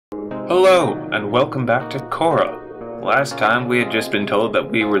Hello, and welcome back to Qora. Last time we had just been told that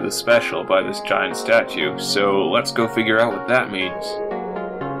we were the special by this giant statue, so let's go figure out what that means.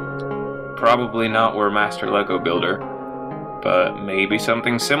 Probably not we're Master Lego Builder, but maybe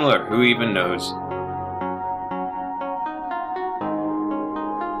something similar, who even knows.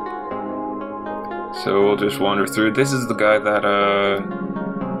 So we'll just wander through. This is the guy that,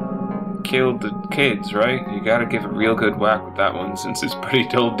 killed the kids, right? You gotta give a real good whack with that one since it's pretty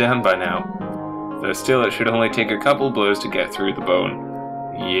dulled down by now. Though still, it should only take a couple blows to get through the bone.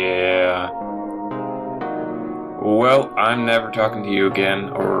 Yeah. Well, I'm never talking to you again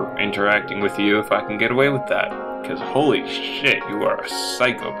or interacting with you if I can get away with that. Because holy shit, you are a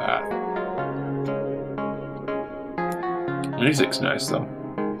psychopath. Music's nice though.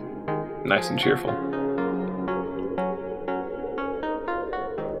 Nice and cheerful.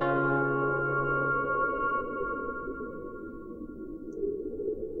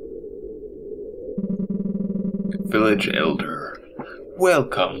 Village Elder.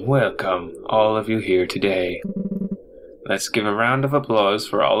 Welcome, welcome, all of you here today. Let's give a round of applause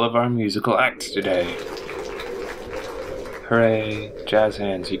for all of our musical acts today. Hooray, jazz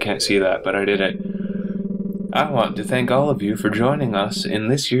hands, you can't see that, but I did it. I want to thank all of you for joining us in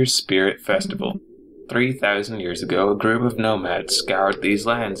this year's Spirit Festival. 3,000 years ago, a group of nomads scoured these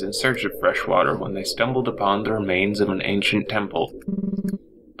lands in search of fresh water when they stumbled upon the remains of an ancient temple.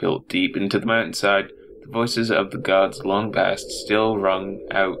 Built deep into the mountainside, the voices of the gods long past still rung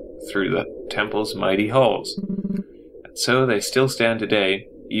out through the temple's mighty halls. And so they still stand today,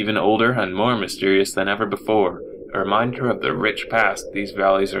 even older and more mysterious than ever before, a reminder of the rich past these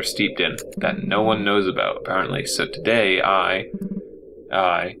valleys are steeped in, that no one knows about, apparently. So today I'm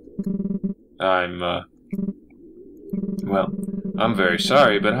very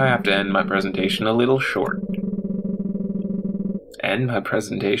sorry, but I have to end my presentation a little short. End my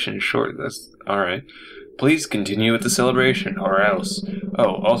presentation short? That's alright. Please continue with the celebration, or else.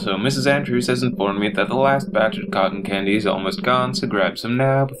 Oh, also, Mrs. Andrews has informed me that the last batch of cotton candy is almost gone, so grab some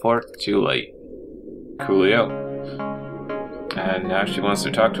now before it's too late. Coolio. And now she wants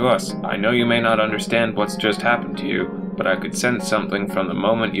to talk to us. I know you may not understand what's just happened to you, but I could sense something from the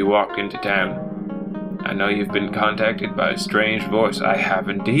moment you walked into town. I know you've been contacted by a strange voice. I have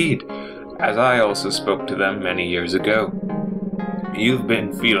indeed, as I also spoke to them many years ago. You've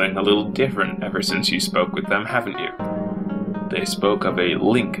been feeling a little different ever since you spoke with them, haven't you? They spoke of a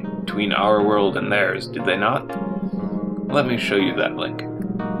link between our world and theirs, did they not? Let me show you that link.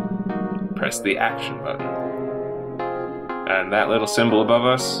 Press the action button. And that little symbol above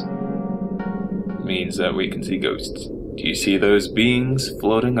us means that we can see ghosts. Do you see those beings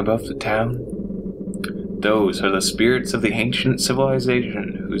floating above the town? Those are the spirits of the ancient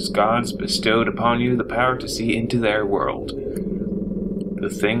civilization whose gods bestowed upon you the power to see into their world. The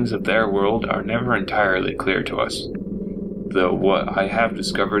things of their world are never entirely clear to us, though what I have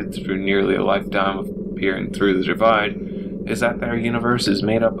discovered through nearly a lifetime of peering through the divide is that their universe is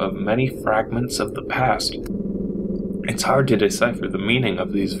made up of many fragments of the past. It's hard to decipher the meaning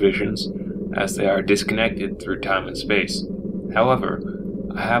of these visions, as they are disconnected through time and space. However,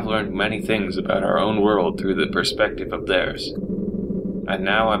 I have learned many things about our own world through the perspective of theirs. And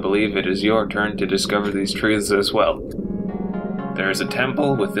now I believe it is your turn to discover these truths as well. There is a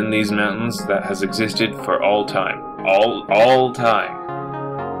temple within these mountains that has existed for all time. All time.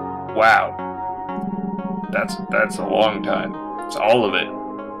 Wow. That's a long time. It's all of it.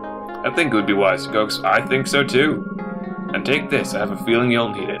 I think it would be wise to go. I think so too. And take this, I have a feeling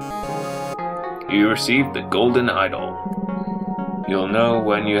you'll need it. You received the golden idol. You'll know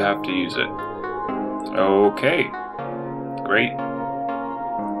when you have to use it. Okay. Great.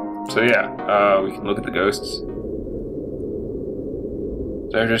 So yeah, we can look at the ghosts.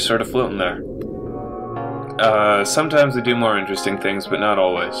 They're just sort of floating there. Sometimes they do more interesting things, but not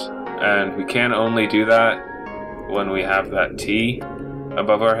always. And we can only do that when we have that T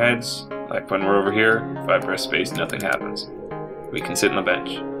above our heads. Like when we're over here, if I press space, nothing happens. We can sit on the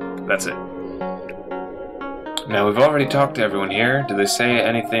bench. That's it. Now, we've already talked to everyone here. Do they say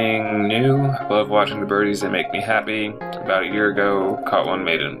anything new? I love watching the birdies, they make me happy. About a year ago, caught one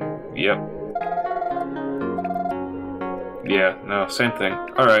maiden. Yep. Yeah, no, same thing.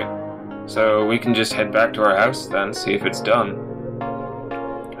 Alright, so we can just head back to our house then, see if it's done.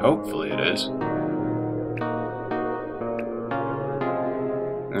 Hopefully it is.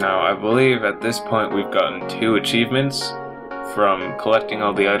 Now, I believe at this point we've gotten 2 achievements from collecting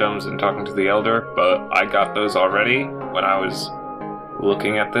all the items and talking to the Elder, but I got those already when I was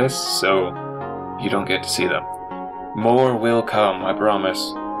looking at this, so you don't get to see them. More will come, I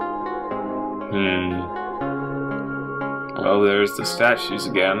promise. Well, there's the statues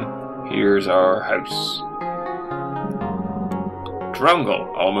again. Here's our house.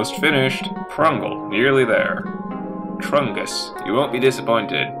 Drungle, almost finished. Prungle, nearly there. Trungus, you won't be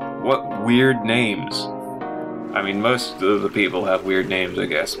disappointed. What weird names. I mean, most of the people have weird names, I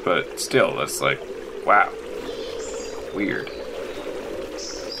guess, but still, that's like, wow. Weird.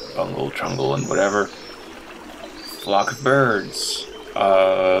 Bungle, trungle, and whatever. Flock of birds.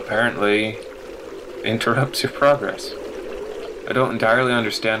 Apparently interrupts your progress. I don't entirely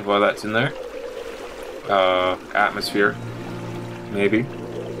understand why that's in there. Atmosphere. Maybe.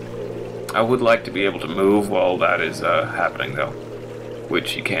 I would like to be able to move while that is happening, though.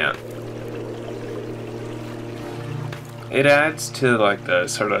 Which you can't. It adds to, like, the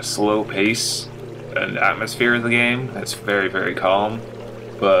sort of slow pace and atmosphere of the game. It's very, very calm.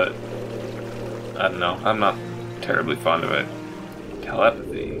 But, I don't know. I'm not terribly fond of it.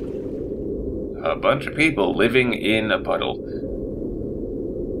 Telepathy. A bunch of people living in a puddle.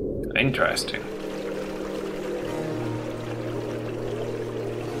 Interesting.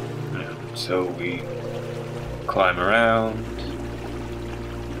 So we climb around.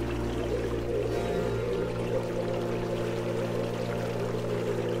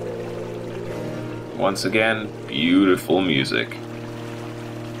 Once again, beautiful music.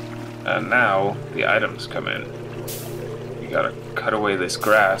 And now the items come in. You gotta cut away this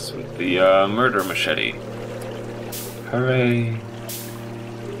grass with the murder machete. Hooray!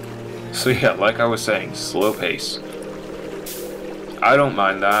 So yeah, like I was saying, slow pace. I don't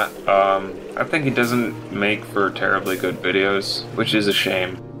mind that. I think it doesn't make for terribly good videos, which is a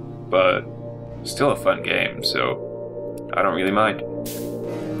shame, but still a fun game, so I don't really mind.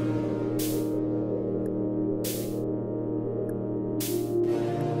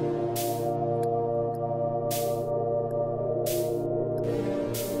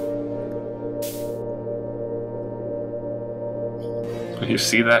 You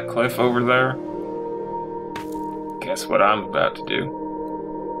see that cliff over there? Guess what I'm about to do.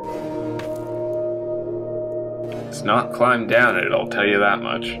 It's not climb down it, I'll tell you that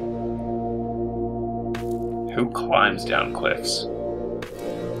much. Who climbs down cliffs?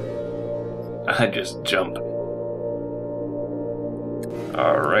 I just jump.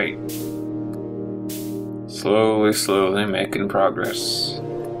 Alright. Slowly making progress.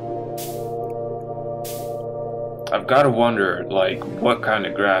 I've got to wonder, like, what kind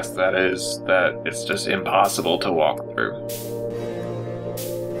of grass that is that it's just impossible to walk through.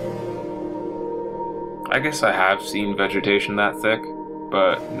 I guess I have seen vegetation that thick,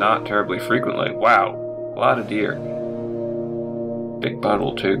 but not terribly frequently. Wow, a lot of deer. Big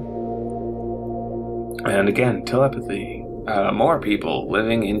puddle, too. And again, telepathy. More people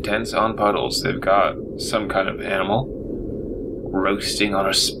living in tents on puddles. They've got some kind of animal roasting on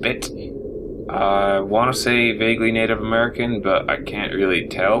a spit. I want to say vaguely Native American, but I can't really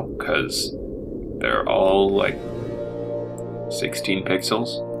tell because they're all like 16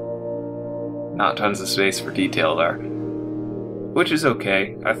 pixels. Not tons of space for detail there. Which is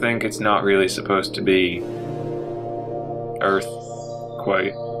okay. I think it's not really supposed to be Earth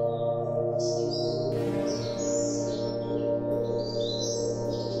quite.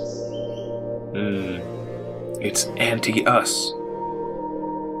 It's anti-us.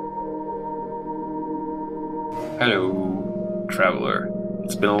 Hello, traveler.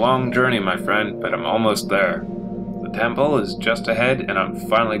 It's been a long journey, my friend, but I'm almost there. The temple is just ahead, and I'm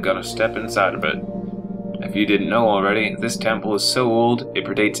finally gonna step inside of it. If you didn't know already, this temple is so old, it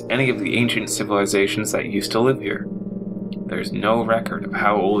predates any of the ancient civilizations that used to live here. There's no record of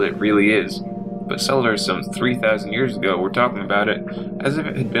how old it really is, but settlers some 3,000 years ago were talking about it as if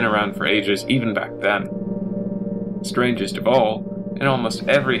it had been around for ages even back then. Strangest of all, in almost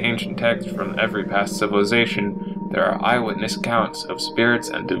every ancient text from every past civilization, there are eyewitness accounts of spirits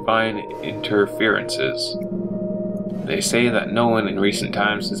and divine interferences. They say that no one in recent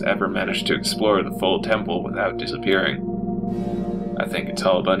times has ever managed to explore the full temple without disappearing. I think it's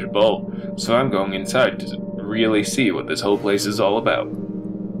all a bunch of bull, so I'm going inside to really see what this whole place is all about.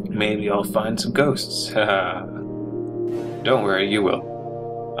 Maybe I'll find some ghosts, haha. Don't worry, you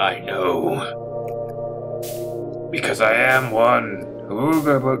will. I know. Because I am one.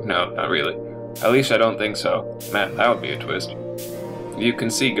 No, not really. At least I don't think so. Man, that would be a twist. You can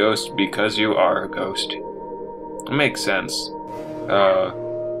see ghosts because you are a ghost. It makes sense.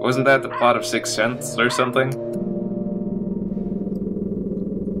 Wasn't that the plot of Sixth Sense or something?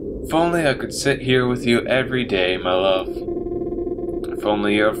 If only I could sit here with you every day, my love. If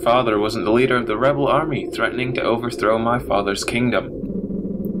only your father wasn't the leader of the rebel army threatening to overthrow my father's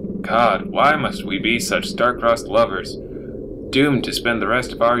kingdom. God, why must we be such star-crossed lovers, doomed to spend the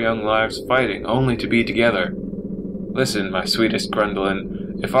rest of our young lives fighting only to be together? Listen, my sweetest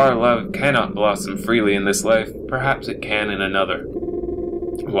Grundlin, If our love cannot blossom freely in this life, perhaps it can in another.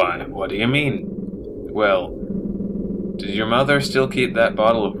 Why, what do you mean? Well, did your mother still keep that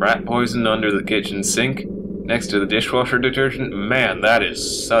bottle of rat poison under the kitchen sink, next to the dishwasher detergent? Man, that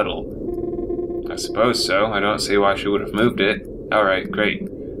is subtle. I suppose so. I don't see why she would have moved it. Alright, great.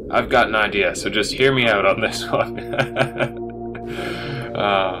 I've got an idea, so just hear me out on this one.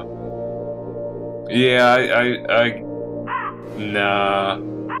 Yeah, Nah.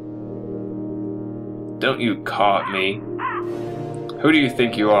 Don't you caw at me. Who do you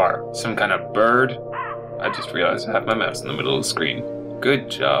think you are? Some kind of bird? I just realized I have my mouse in the middle of the screen. Good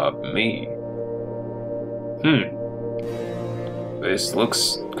job, me. This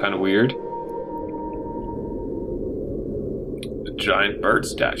looks kind of weird. A giant bird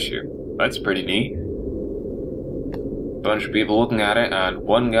statue. That's pretty neat. Bunch of people looking at it, and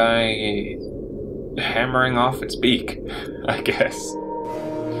one guy hammering off its beak, I guess.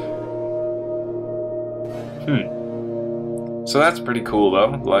 So that's pretty cool,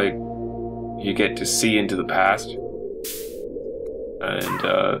 though. Like, you get to see into the past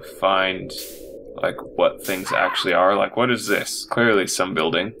and find, like, what things actually are. Like, what is this? Clearly some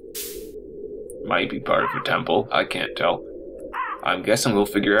building. Might be part of a temple. I can't tell. I'm guessing we'll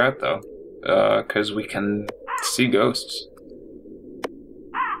figure out, though. 'Cause we can see ghosts.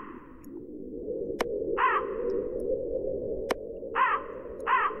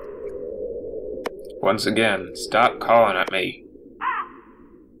 Once again, stop calling at me.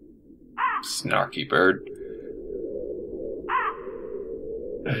 Snarky bird.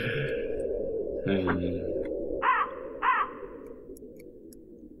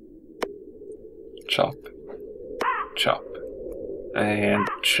 Chop. Chop. And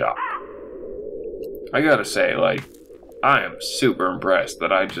chop. I gotta say, like, I am super impressed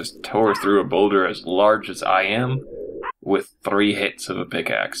that I just tore through a boulder as large as I am with 3 hits of a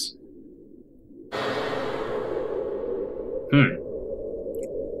pickaxe.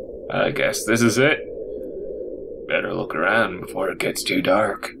 I guess this is it. Better look around before it gets too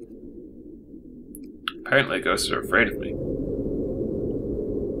dark. Apparently ghosts are afraid of me.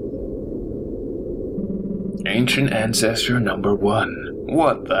 Ancient Ancestor number 1.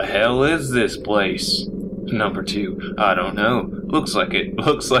 What the hell is this place? Number 2. I don't know. Looks like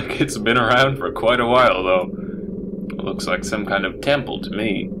it's been around for quite a while, though. It looks like some kind of temple to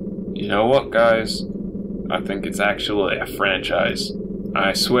me. You know what, guys? I think it's actually a franchise.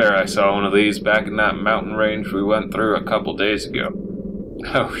 I swear I saw one of these back in that mountain range we went through a couple days ago.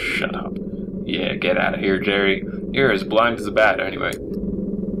 Oh, shut up. Yeah, get out of here, Jerry. You're as blind as a bat, anyway.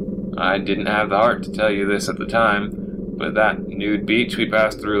 I didn't have the heart to tell you this at the time, but that nude beach we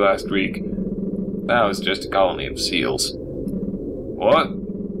passed through last week, that was just a colony of seals. What?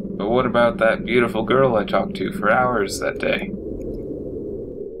 But what about that beautiful girl I talked to for hours that day?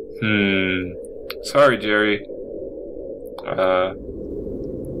 Sorry, Jerry.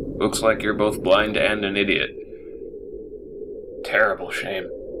 Looks like you're both blind and an idiot. Terrible shame.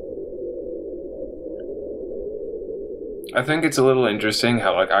 I think it's a little interesting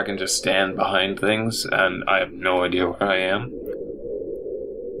how, like, I can just stand behind things and I have no idea where I am.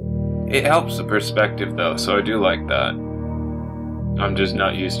 It helps the perspective, though, so I do like that. I'm just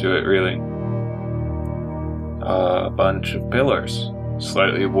not used to it, really. A bunch of pillars,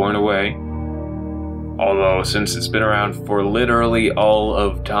 slightly worn away. Although, since it's been around for literally all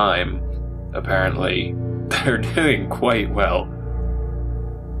of time, apparently, they're doing quite well.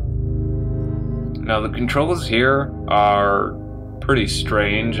 Now, the controls here are pretty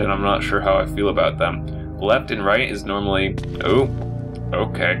strange, and I'm not sure how I feel about them. Left and right is normally... Oh,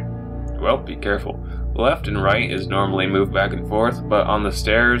 okay. Well, be careful. Left and right is normally move back and forth, but on the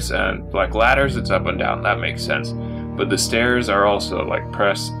stairs and, like, ladders, it's up and down. That makes sense. But the stairs are also, like,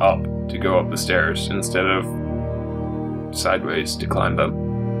 press up to go up the stairs instead of sideways to climb them.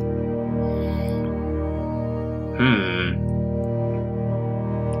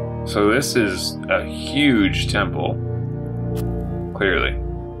 So this is a huge temple. Clearly.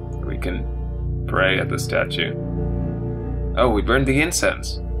 We can pray at the statue. Oh, we burned the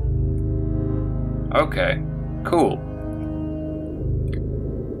incense. Okay, cool.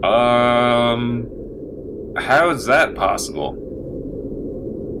 How is that possible?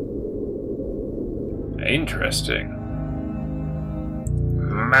 Interesting.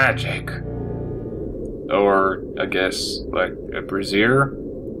 Magic. Or, I guess, like a brazier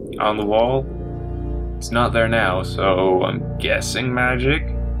on the wall. It's not there now, so I'm guessing magic.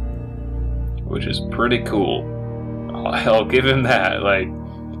 Which is pretty cool. I'll give him that. Like,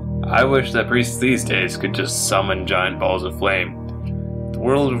 I wish that priests these days could just summon giant balls of flame. The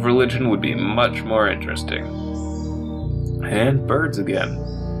world of religion would be much more interesting. And birds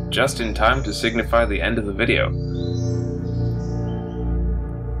again. Just in time to signify the end of the video.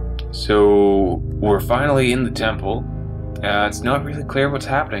 So, we're finally in the temple. It's not really clear what's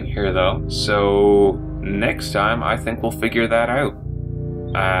happening here though, so next time I think we'll figure that out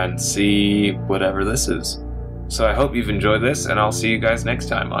and see whatever this is. So I hope you've enjoyed this, and I'll see you guys next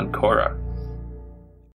time on Qora.